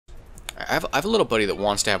I have a little buddy that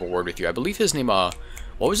wants to have a word with you. I believe his name, what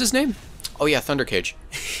was his name? Oh yeah, Thunder Cage.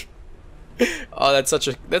 Oh, that's such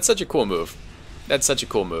a cool move. That's such a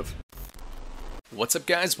cool move. What's up,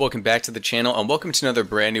 guys? Welcome back to the channel, and welcome to another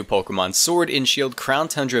brand new Pokemon Sword and Shield Crown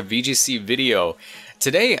Tundra VGC video.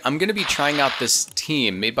 Today, I'm going to be trying out this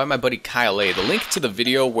team made by my buddy Kyle A. The link to the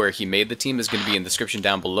video where he made the team is going to be in the description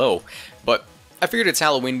down below. But I figured it's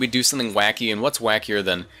Halloween, we'd do something wacky, and what's wackier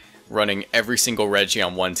than running every single Regi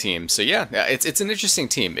on one team? So yeah, it's an interesting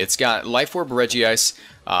team. It's got Life Orb Regice,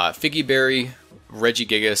 Figgy Berry,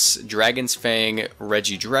 Regigigas, Dragon's Fang,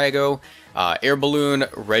 Regidrago, Air Balloon,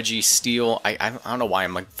 Registeel. I don't know why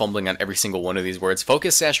I'm like fumbling on every single one of these words.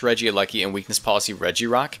 Focus Sash, Regieleki, and Weakness Policy,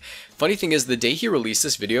 Regirock. Funny thing is, the day he released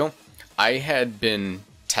this video, I had been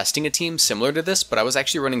testing a team similar to this, but I was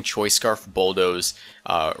actually running Choice Scarf, Bulldoze,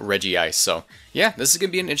 Regice. So yeah, this is going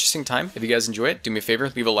to be an interesting time. If you guys enjoy it, do me a favor,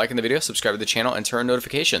 leave a like in the video, subscribe to the channel, and turn on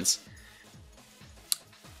notifications.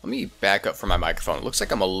 Let me back up from my microphone. It looks like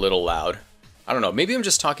I'm a little loud. I don't know, maybe I'm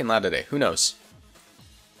just talking loud today, who knows?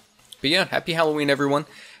 But yeah, happy Halloween, everyone.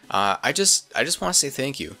 I just want to say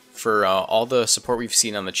thank you for all the support we've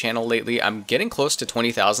seen on the channel lately. I'm getting close to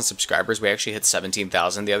 20,000 subscribers. We actually hit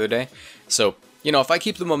 17,000 the other day. So, you know, if I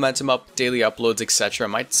keep the momentum up, daily uploads, etc., I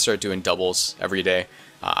might start doing doubles every day.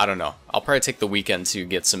 I don't know. I'll probably take the weekend to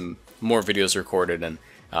get some more videos recorded and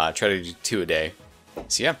try to do 2 a day.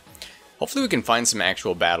 So yeah, hopefully we can find some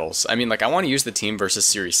actual battles. I mean, like, I want to use the team versus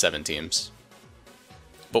Series 7 teams.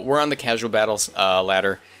 But we're on the casual battles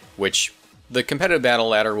ladder, which the competitive battle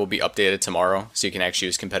ladder will be updated tomorrow, so you can actually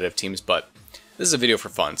use competitive teams, but this is a video for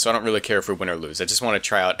fun, so I don't really care if we win or lose. I just want to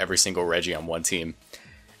try out every single Regi on one team.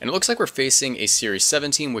 And it looks like we're facing a Series 7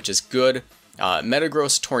 team, which is good.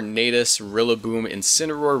 Metagross, Tornadus, Rillaboom,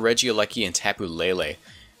 Incineroar, Regieleki, and Tapu Lele.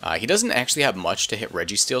 He doesn't actually have much to hit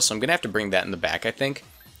Registeel, so I'm going to have to bring that in the back, I think.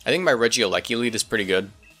 I think my Regieleki lead is pretty good.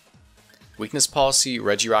 Weakness Policy,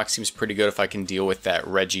 Regirock seems pretty good if I can deal with that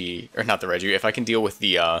if I can deal with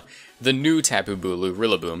the new Tapu Bulu,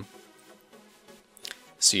 Rillaboom.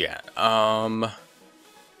 So yeah,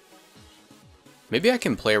 maybe I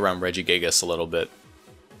can play around Regigigas a little bit.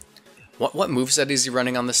 What moveset is he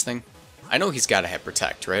running on this thing? I know he's got to have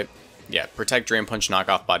Protect, right? Yeah, Protect, Drain Punch,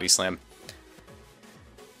 Knockoff, Body Slam.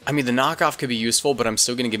 I mean, the Knockoff could be useful, but I'm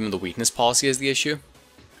still going to give him the Weakness Policy as the issue.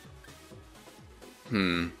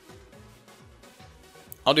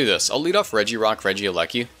 I'll do this. I'll lead off Regirock,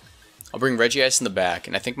 Regieleki. I'll bring Regice in the back,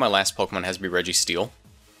 and I think my last Pokemon has to be Registeel.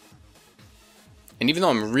 And even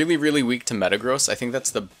though I'm really, really weak to Metagross, I think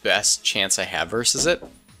that's the best chance I have versus it.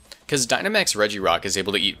 Because Dynamax Regirock is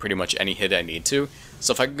able to eat pretty much any hit I need to,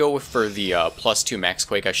 so if I can go for the +2 Max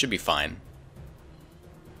Quake, I should be fine.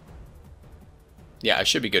 Yeah, I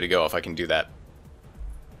should be good to go if I can do that.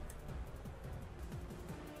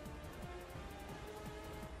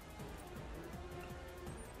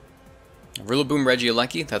 Rillaboom,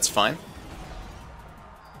 Regieleki, that's fine.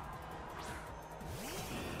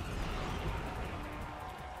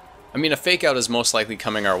 I mean, a Fake Out is most likely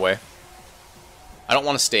coming our way. I don't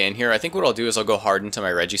want to stay in here. I think what I'll do is I'll go hard into my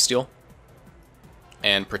Registeel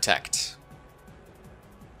and Protect.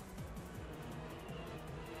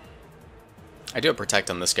 I do have Protect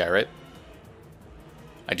on this guy, right?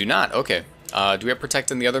 I do not. Okay. Do we have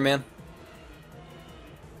Protect on the other man?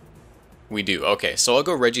 We do. Okay, so I'll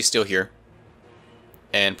go Registeel here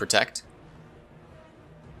and Protect.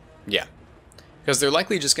 Yeah. Because they're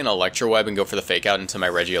likely just going to Electro Web and go for the Fake Out into my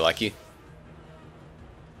Regieleki.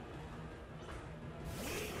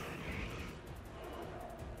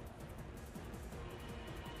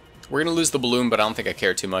 We're going to lose the Balloon, but I don't think I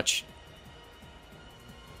care too much.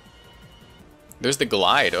 There's the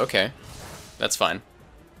Glide. Okay. That's fine.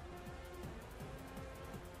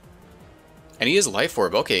 And he is Life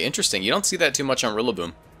Orb. Okay, interesting. You don't see that too much on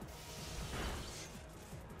Rillaboom.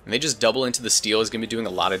 And they just double into the Steel. Is going to be doing a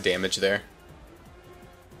lot of damage there.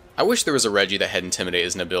 I wish there was a Regi that had Intimidate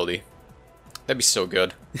as an ability. That'd be so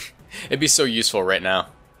good. It'd be so useful right now.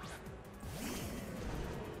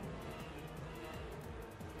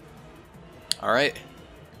 Alright.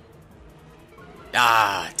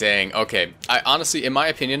 Ah, dang. Okay. Honestly, in my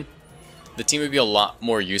opinion, the team would be a lot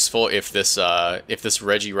more useful if this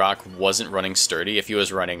Regirock wasn't running Sturdy. If he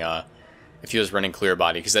was running Clear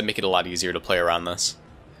Body, because that'd make it a lot easier to play around this.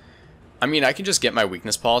 I mean, I can just get my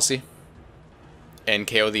Weakness Policy and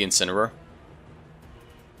KO the Incineroar.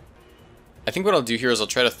 I think what I'll do here is I'll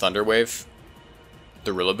try to Thunder Wave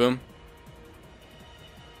the Rillaboom.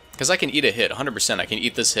 Because I can eat a hit, 100%. I can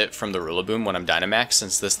eat this hit from the Rillaboom when I'm Dynamax,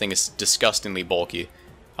 since this thing is disgustingly bulky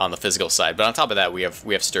on the physical side. But on top of that, we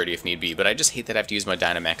have Sturdy if need be. But I just hate that I have to use my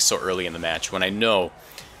Dynamax so early in the match when I know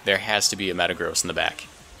There has to be a Metagross in the back.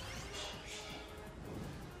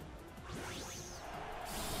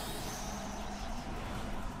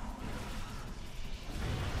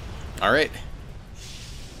 Alright.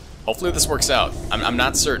 Hopefully this works out. I'm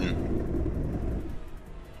not certain.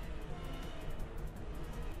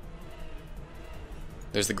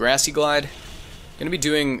 There's the Grassy Glide. Gonna be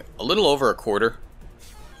doing a little over a quarter.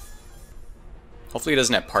 Hopefully he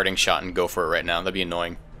doesn't have Parting Shot and go for it right now. That'd be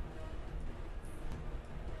annoying.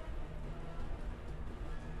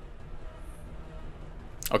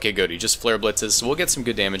 Okay, good. He just Flare Blitzes, so we'll get some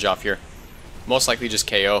good damage off here. Most likely just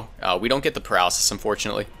KO. We don't get the Paralysis,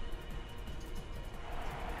 unfortunately.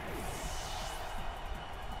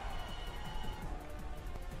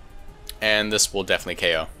 And this will definitely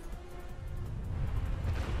KO.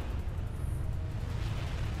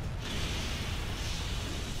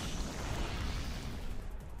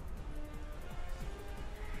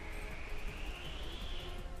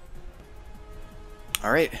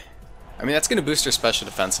 Alright. I mean, that's going to boost our special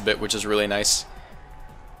defense a bit, which is really nice.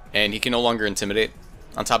 And he can no longer Intimidate.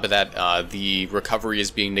 On top of that, the recovery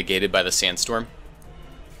is being negated by the Sandstorm.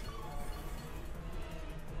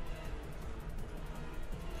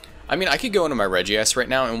 I mean, I could go into my Regice right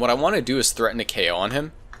now, and what I want to do is threaten a KO on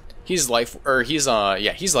him. He's life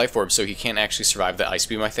orb, so he can't actually survive the Ice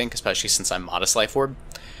Beam, I think, especially since I'm modest life orb.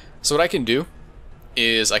 So what I can do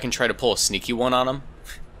is I can try to pull a sneaky one on him.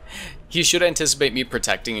 He should anticipate me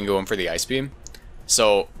protecting and going for the Ice Beam.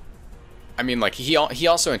 So, I mean, like, he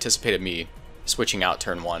also anticipated me switching out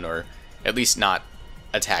turn 1, or at least not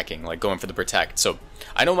attacking, like going for the Protect. So,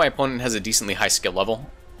 I know my opponent has a decently high skill level,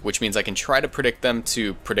 which means I can try to predict them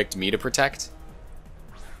to predict me to Protect.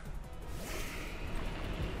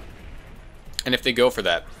 And if they go for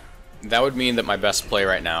that, that would mean that my best play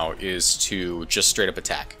right now is to just straight up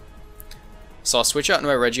attack. So I'll switch out into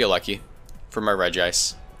my Regieleki for my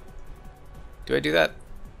Regice. Do I do that?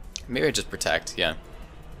 Maybe I just Protect, yeah.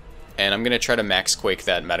 And I'm going to try to Max Quake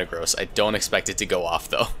that Metagross. I don't expect it to go off,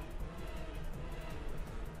 though.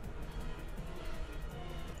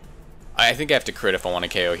 I think I have to crit if I want to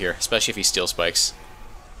KO here, especially if he Steel Spikes.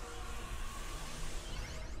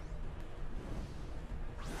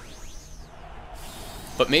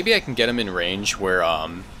 But maybe I can get him in range where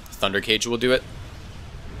Thunder Cage will do it.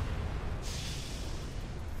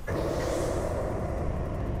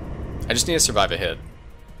 I just need to survive a hit.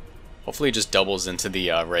 Hopefully it just doubles into the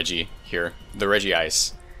Regi here, the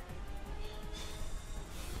Regice.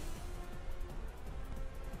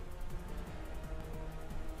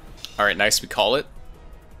 Alright, nice, we call it.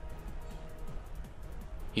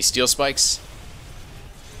 He Steel Spikes.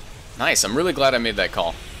 Nice, I'm really glad I made that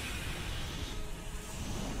call.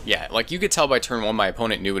 Yeah, like you could tell by turn 1 my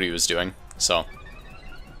opponent knew what he was doing, so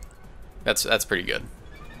that's pretty good.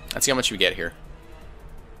 Let's see how much we get here.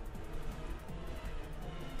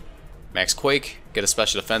 Max Quake, get a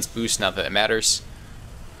special defense boost now that it matters.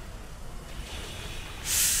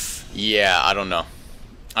 Yeah, I don't know.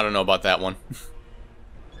 I don't know about that one.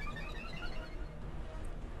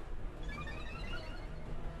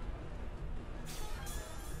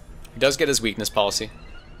 He does get his weakness policy.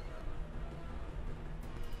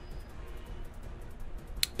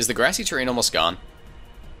 Is the grassy terrain almost gone?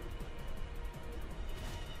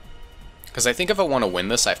 Because I think if I want to win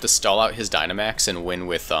this, I have to stall out his Dynamax and win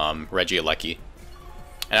with Regieleki.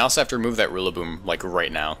 And I also have to remove that Rillaboom, like,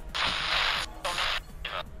 right now.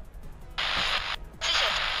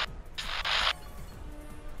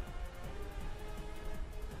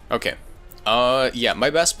 Okay. Yeah, my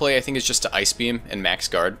best play, I think, is just to Ice Beam and Max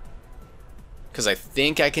Guard. Because I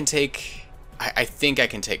think I can take... I think I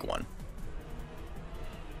can take one.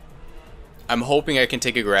 I'm hoping I can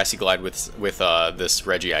take a Grassy Glide with this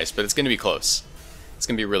Regice, but it's going to be close. It's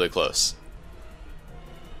going to be really close.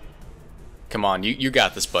 Come on, you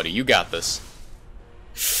got this, buddy. You got this.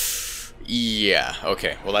 Yeah,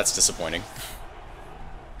 okay. Well, that's disappointing.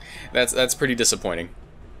 That's pretty disappointing.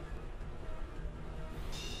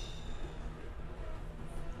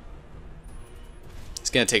 It's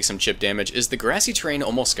going to take some chip damage. Is the grassy terrain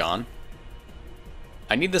almost gone?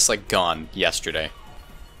 I need this, like, gone yesterday.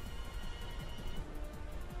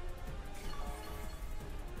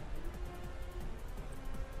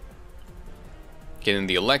 Get in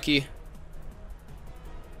the Aleki.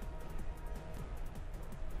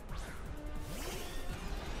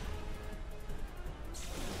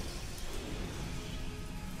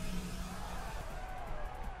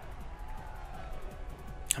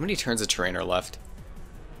 How many turns of terrain are left?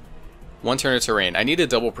 One turn of terrain. I need to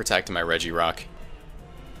double protect my Regirock.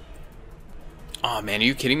 Oh man, are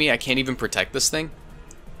you kidding me? I can't even protect this thing?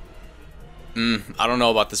 I don't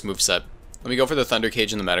know about this moveset. Let me go for the Thunder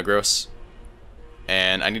Cage and the Metagross.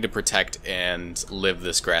 And I need to protect and live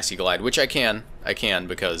this Grassy Glide, which I can. I can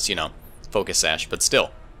because, you know, Focus Sash, but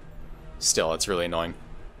still. Still, it's really annoying.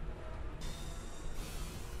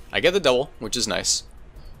 I get the double, which is nice.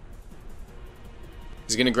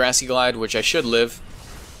 He's going to Grassy Glide, which I should live.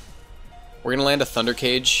 We're going to land a Thunder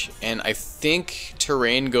Cage, and I think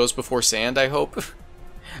Terrain goes before Sand, I hope.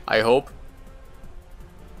 I hope.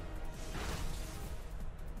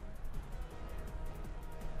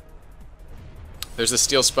 There's a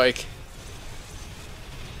Steel Spike.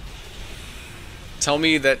 Tell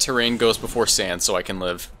me that Terrain goes before Sand so I can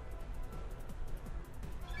live.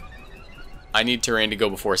 I need Terrain to go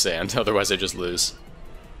before Sand, otherwise I just lose.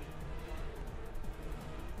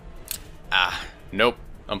 Ah, nope.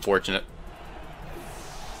 Unfortunate.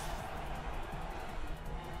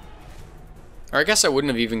 Or I guess I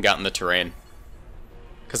wouldn't have even gotten the Terrain.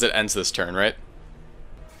 Because it ends this turn, right?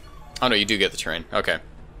 Oh no, you do get the Terrain. Okay.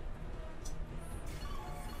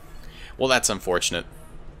 Well, that's unfortunate.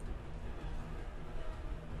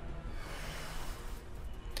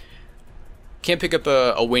 Can't pick up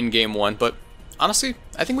a win game one, but honestly,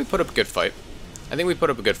 I think we put up a good fight. I think we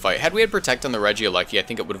put up a good fight. Had we had Protect on the Regieleki, I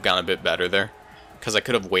think it would have gone a bit better there. Because I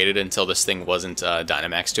could have waited until this thing wasn't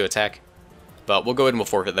Dynamax to attack. But we'll go ahead and we'll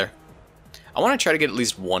forfeit there. I want to try to get at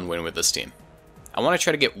least one win with this team. I want to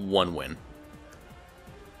try to get one win.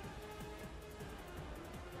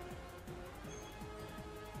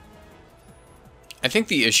 I think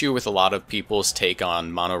the issue with a lot of people's take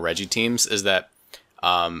on mono Regi teams is that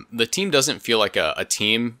the team doesn't feel like a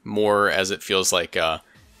team, more as it feels like a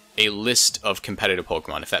list of competitive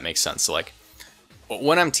Pokemon, if that makes sense. So, like,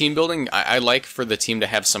 when I'm team building, I like for the team to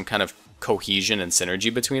have some kind of cohesion and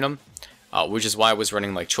synergy between them, which is why I was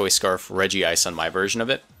running like Choice Scarf, Regice on my version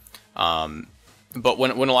of it. But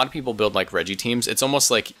when a lot of people build like Regi teams, it's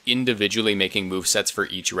almost like individually making movesets for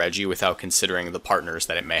each Regi without considering the partners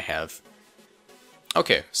that it may have.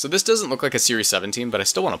 Okay, so this doesn't look like a Series 7 team, but I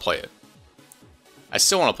still want to play it. I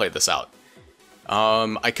still want to play this out.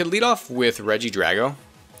 I could lead off with Regidrago.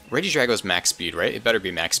 Regidrago's max speed, right? It better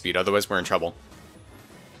be max speed, otherwise we're in trouble.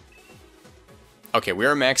 Okay, we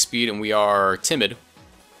are max speed and we are timid.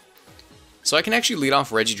 So I can actually lead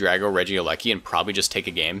off Regidrago, Regieleki, and probably just take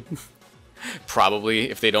a game. Probably,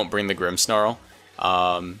 if they don't bring the Grimmsnarl.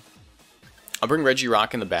 I'll bring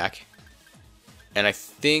Regirock in the back. And I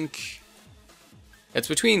think it's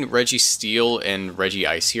between Registeel and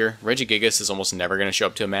Regice here. Regigigas is almost never going to show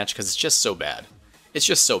up to a match because it's just so bad. It's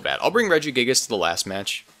just so bad. I'll bring Regigigas to the last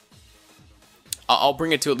match. I'll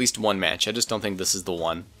bring it to at least one match. I just don't think this is the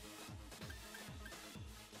one.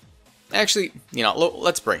 Actually, you know,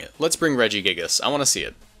 let's bring it. Let's bring Regigigas. I want to see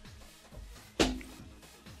it. I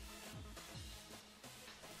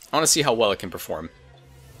want to see how well it can perform.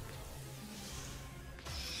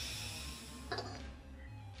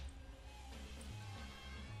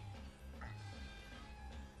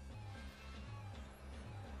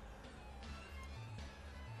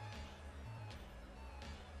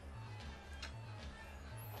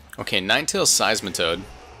 Okay, Ninetales Seismitoad.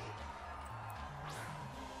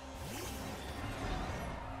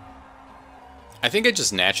 I think I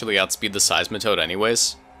just naturally outspeed the Seismitoad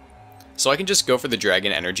anyways. So I can just go for the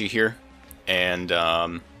Dragon Energy here. And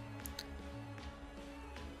I'll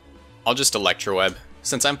just Electro Web.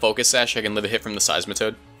 Since I'm Focus Sash, I can live a hit from the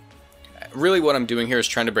Seismitoad. Really what I'm doing here is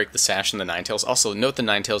trying to break the Sash and the Ninetales. Also, note the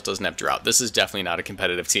Ninetales doesn't have Drought. This is definitely not a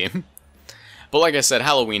competitive team. But like I said,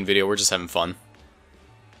 Halloween video, we're just having fun.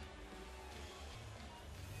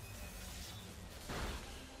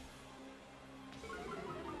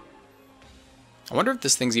 I wonder if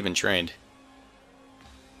this thing's even trained.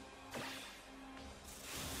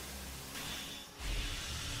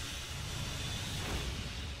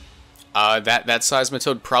 That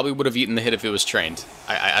Seismitoad probably would have eaten the hit if it was trained.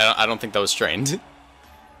 I don't think that was trained.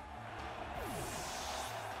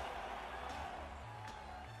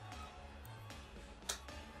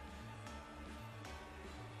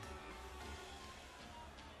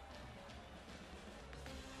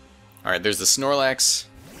 Alright, there's the Snorlax.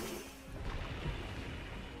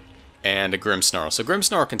 And a Grimmsnarl. So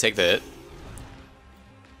Grimmsnarl can take the hit.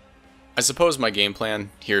 I suppose my game plan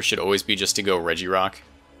here should always be just to go Regirock.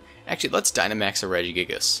 Actually, let's Dynamax a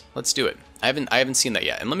Regigigas. Let's do it. I haven't seen that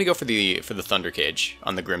yet. And let me go for the Thunder Cage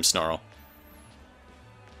on the Grimmsnarl.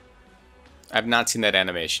 I have not seen that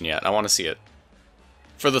animation yet. I want to see it.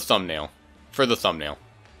 For the thumbnail. For the thumbnail.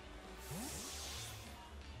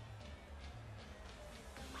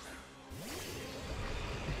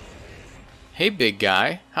 Hey big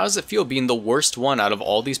guy, how does it feel being the worst one out of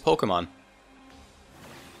all these Pokemon?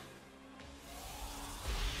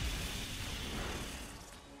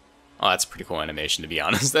 Oh, that's a pretty cool animation, to be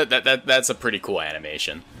honest. That's a pretty cool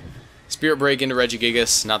animation. Spirit Break into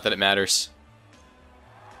Regigigas, not that it matters.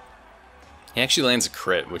 He actually lands a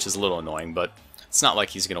crit, which is a little annoying, but it's not like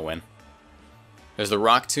he's going to win. There's the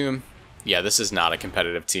Rock Tomb. Yeah, this is not a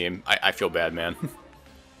competitive team. I feel bad, man.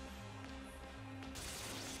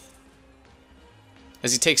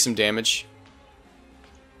 As he takes some damage.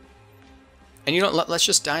 And you know what, let's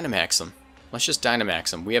just Dynamax him. Let's just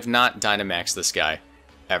Dynamax him. We have not Dynamaxed this guy,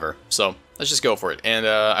 ever. So, let's just go for it. And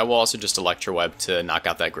I will also just Electro Web to knock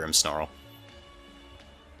out that Grimmsnarl.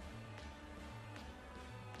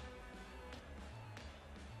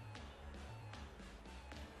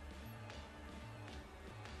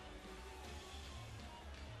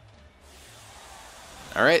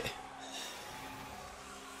 Alright.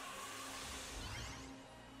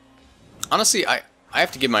 Honestly, I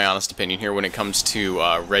have to give my honest opinion here when it comes to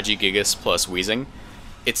Regigigas plus Weezing.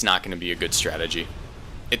 It's not going to be a good strategy.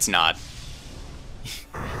 It's not.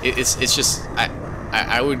 It's just...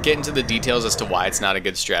 I would get into the details as to why it's not a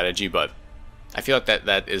good strategy, but I feel like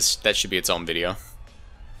that should be its own video.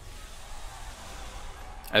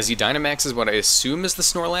 As he Dynamaxes what I assume is the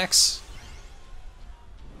Snorlax.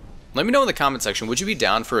 Let me know in the comment section, would you be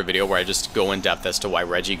down for a video where I just go in depth as to why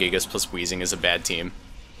Regigigas plus Weezing is a bad team?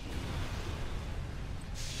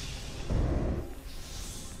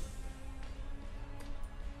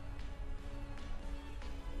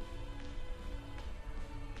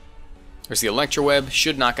 There's the Electro Web,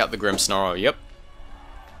 should knock out the Grimmsnarl, yep.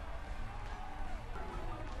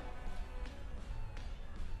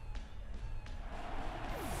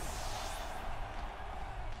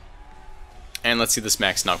 And let's see this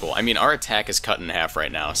Max Knuckle. I mean, our attack is cut in half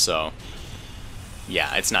right now, so...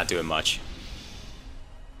 yeah, it's not doing much.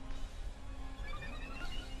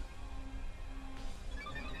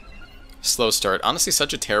 Slow start. Honestly,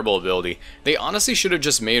 such a terrible ability. They honestly should have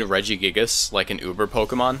just made Regigigas like an Uber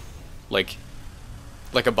Pokemon. Like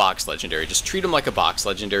a box legendary. Just treat him like a box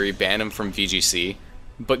legendary, ban him from VGC,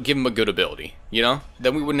 but give him a good ability, you know?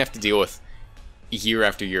 Then we wouldn't have to deal with year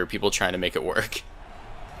after year people trying to make it work.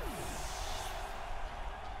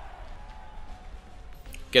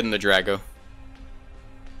 Get in the Drago.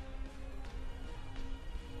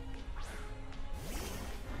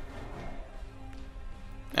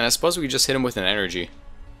 And I suppose we just hit him with an energy.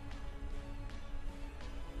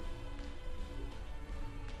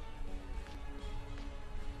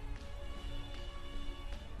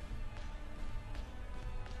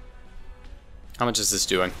 How much is this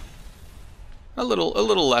doing? A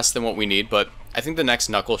little less than what we need, but I think the next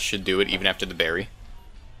Knuckle should do it even after the berry.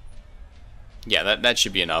 Yeah, that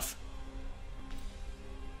should be enough.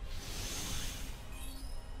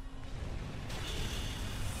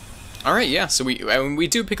 Alright, yeah, so we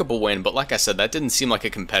do pick up a win, but like I said, that didn't seem like a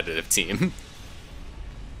competitive team.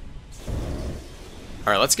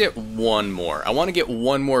 Alright, let's get one more. I want to get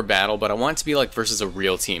one more battle, but I want it to be like versus a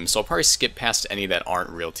real team, so I'll probably skip past any that aren't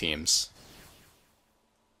real teams.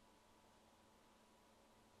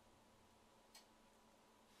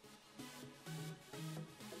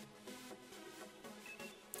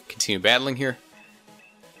 Continue battling here.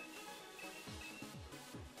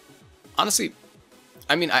 Honestly,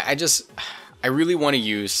 I mean, I really want to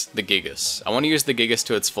use the Gigas. I want to use the Gigas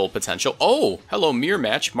to its full potential. Oh, hello, mirror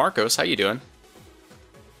match. Marcos, how you doing?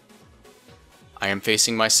 I am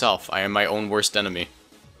facing myself. I am my own worst enemy.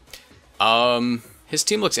 His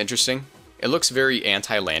team looks interesting. It looks very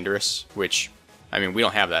anti-Landorus, which, I mean, we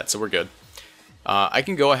don't have that, so we're good. I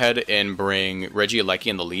can go ahead and bring Regieleki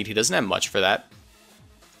in the lead. He doesn't have much for that.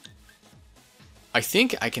 I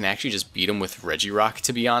think I can actually just beat him with Regirock,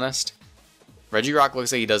 to be honest. Regirock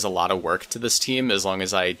looks like he does a lot of work to this team, as long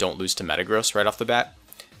as I don't lose to Metagross right off the bat.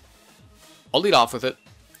 I'll lead off with it.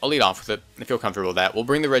 I feel comfortable with that. We'll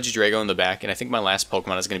bring the Regidrago in the back, and I think my last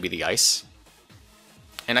Pokemon is going to be the Ice.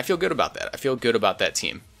 And I feel good about that. I feel good about that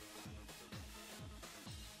team.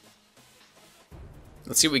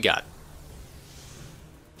 Let's see what we got.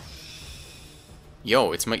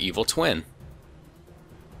 Yo, it's my evil twin.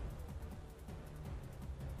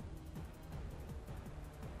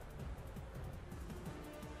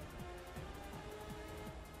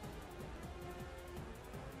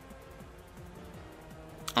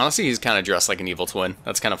 Honestly, he's kind of dressed like an evil twin.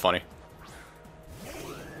 That's kind of funny.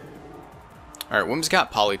 Alright, Wim's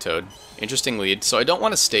got Politoed. Interesting lead. So I don't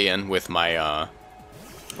want to stay in with my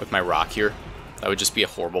rock here. That would just be a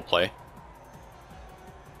horrible play.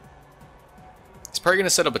 He's probably going to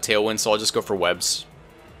set up a Tailwind, so I'll just go for webs.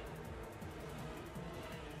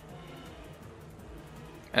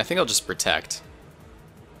 And I think I'll just protect.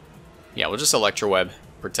 Yeah, we'll just Electro Web,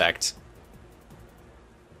 protect.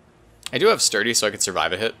 I do have Sturdy, so I could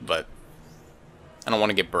survive a hit, but I don't want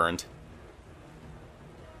to get burned.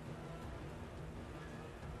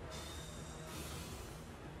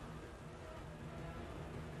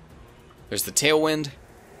 There's the Tailwind,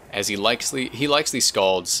 as he likely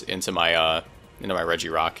scalds into my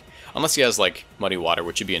REGI Rock, unless he has like Muddy Water,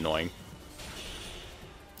 which would be annoying.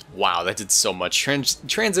 Wow, that did so much.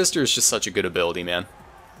 Transistor is just such a good ability, man.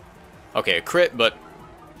 Okay, a crit, but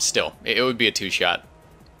still, it would be a 2-shot.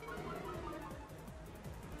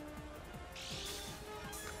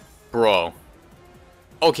 Bro.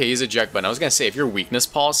 Okay, he's eject button. I was gonna say, if you're weakness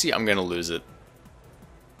policy, I'm gonna lose it.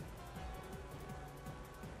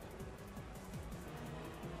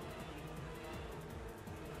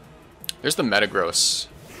 There's the Metagross.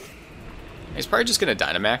 He's probably just gonna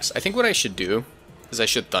Dynamax. I think what I should do is I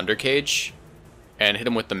should Thunder Cage and hit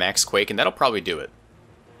him with the Max Quake, and that'll probably do it.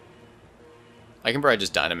 I can probably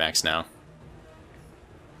just Dynamax now.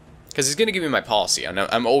 Because he's gonna give me my policy.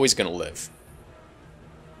 I'm always gonna live.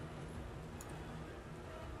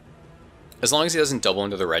 As long as he doesn't double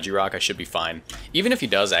into the Regirock, I should be fine. Even if he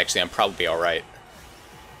does, actually, I'm probably alright.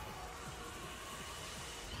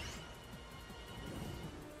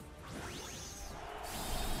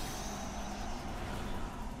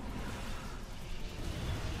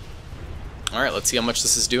 Alright, let's see how much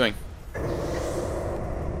this is doing.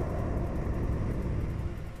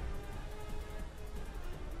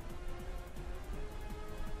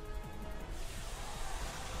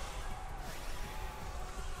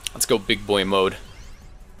 Let's go big boy mode.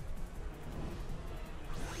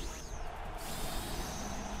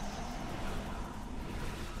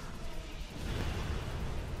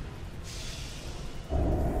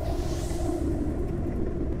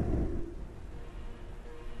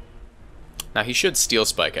 Now he should Steel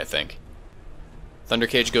Spike, I think. Thunder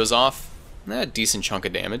Cage goes off. Decent chunk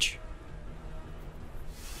of damage.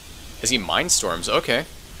 As he Mindstorms, okay.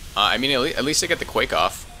 I mean, at least I get the Quake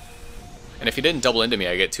off. And if he didn't double into me,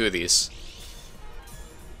 I get 2 of these.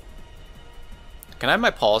 Can I have my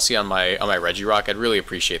policy on my Regirock? I'd really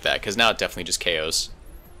appreciate that, because now it definitely just KOs.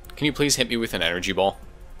 Can you please hit me with an Energy Ball?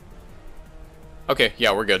 Okay,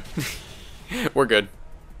 yeah, we're good. We're good.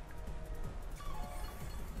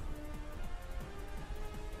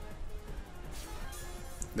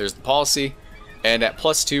 There's the policy, and at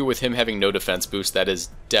 +2 with him having no defense boost, that is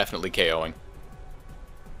definitely KOing.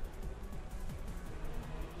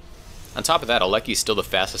 On top of that, Aleki's still the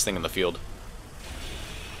fastest thing in the field.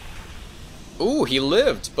 Ooh, he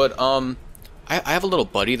lived, but I have a little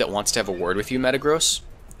buddy that wants to have a word with you, Metagross.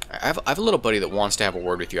 I have a little buddy that wants to have a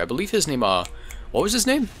word with you. I believe his name, what was his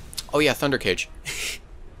name? Oh yeah, Thunder Cage.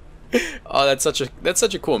 Oh, that's such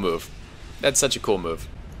a cool move. That's such a cool move.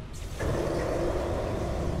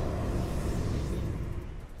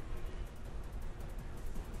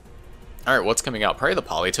 Alright, what's coming out? Probably the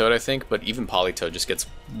Politoed, I think, but even Politoed just gets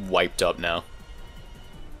wiped up now.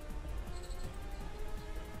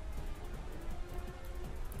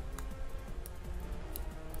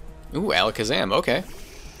 Ooh, Alakazam, okay.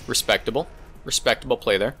 Respectable. Respectable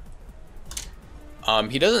play there.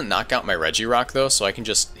 He doesn't knock out my Regirock, though, so I can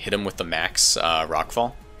just hit him with the max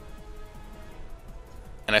Rockfall.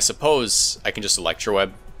 And I suppose I can just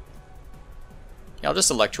Electroweb. Yeah, I'll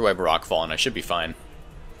just Electroweb Rockfall, and I should be fine.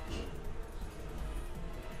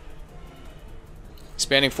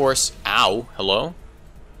 Expanding Force. Ow. Hello?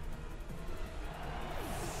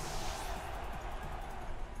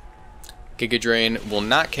 Giga Drain will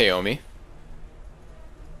not KO me.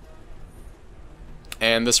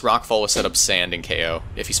 And this Rockfall will set up Sand and KO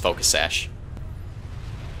if he's Focus Sash.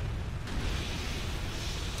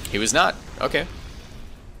 He was not. Okay.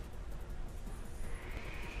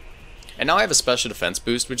 And now I have a special defense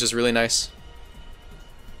boost, which is really nice.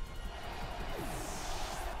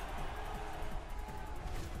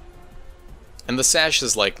 And the Sash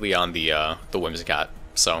is likely on the Whimsicott,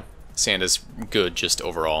 so Sand is good just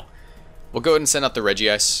overall. We'll go ahead and send out the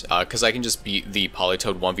Regice, because I can just beat the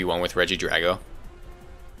Politoed 1v1 with Regidrago.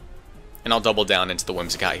 And I'll double down into the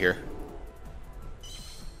Whimsicott here.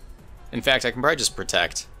 In fact, I can probably just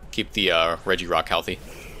Protect, keep the Regirock healthy.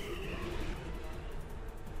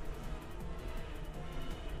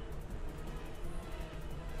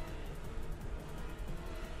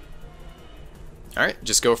 Alright,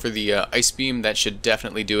 just go for the Ice Beam. That should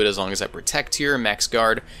definitely do it as long as I Protect here, Max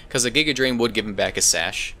Guard, because the Giga Drain would give him back his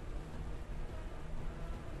Sash.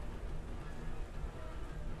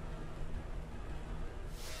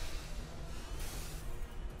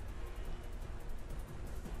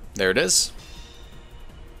 There it is.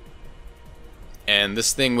 And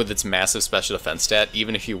this thing with its massive special defense stat,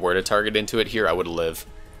 even if you were to target into it here, I would live.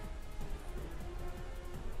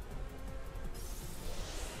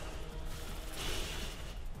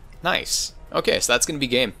 Nice. Okay, so that's going to be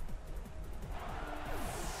game.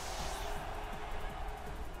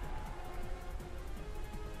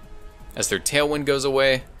 As their Tailwind goes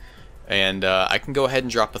away, and I can go ahead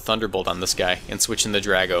and drop a Thunderbolt on this guy and switch in the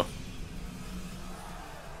Drago.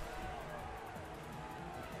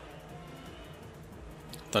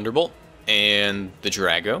 Thunderbolt and the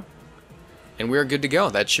Drago, and we are good to go.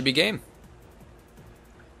 That should be game.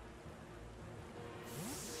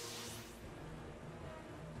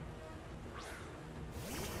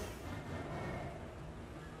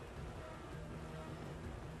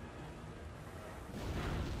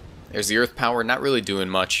 There's the Earth Power, not really doing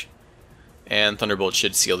much. And Thunderbolt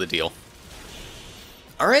should seal the deal.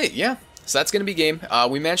 Alright, yeah. So that's going to be game.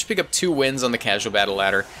 We managed to pick up 2 wins on the casual battle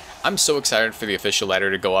ladder. I'm so excited for the official ladder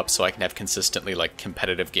to go up so I can have consistently like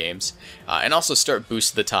competitive games. And also start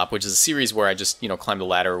Boost to the Top, which is a series where I just, climb the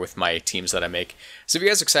ladder with my teams that I make. So if you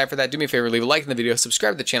guys are excited for that, do me a favor, leave a like in the video,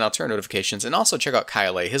 subscribe to the channel, turn on notifications, and also check out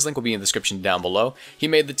Kyle A. His link will be in the description down below. He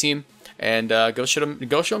made the team, and go show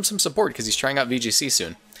him some support because he's trying out VGC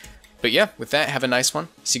soon. But yeah, with that, have a nice one.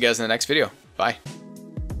 See you guys in the next video. Bye.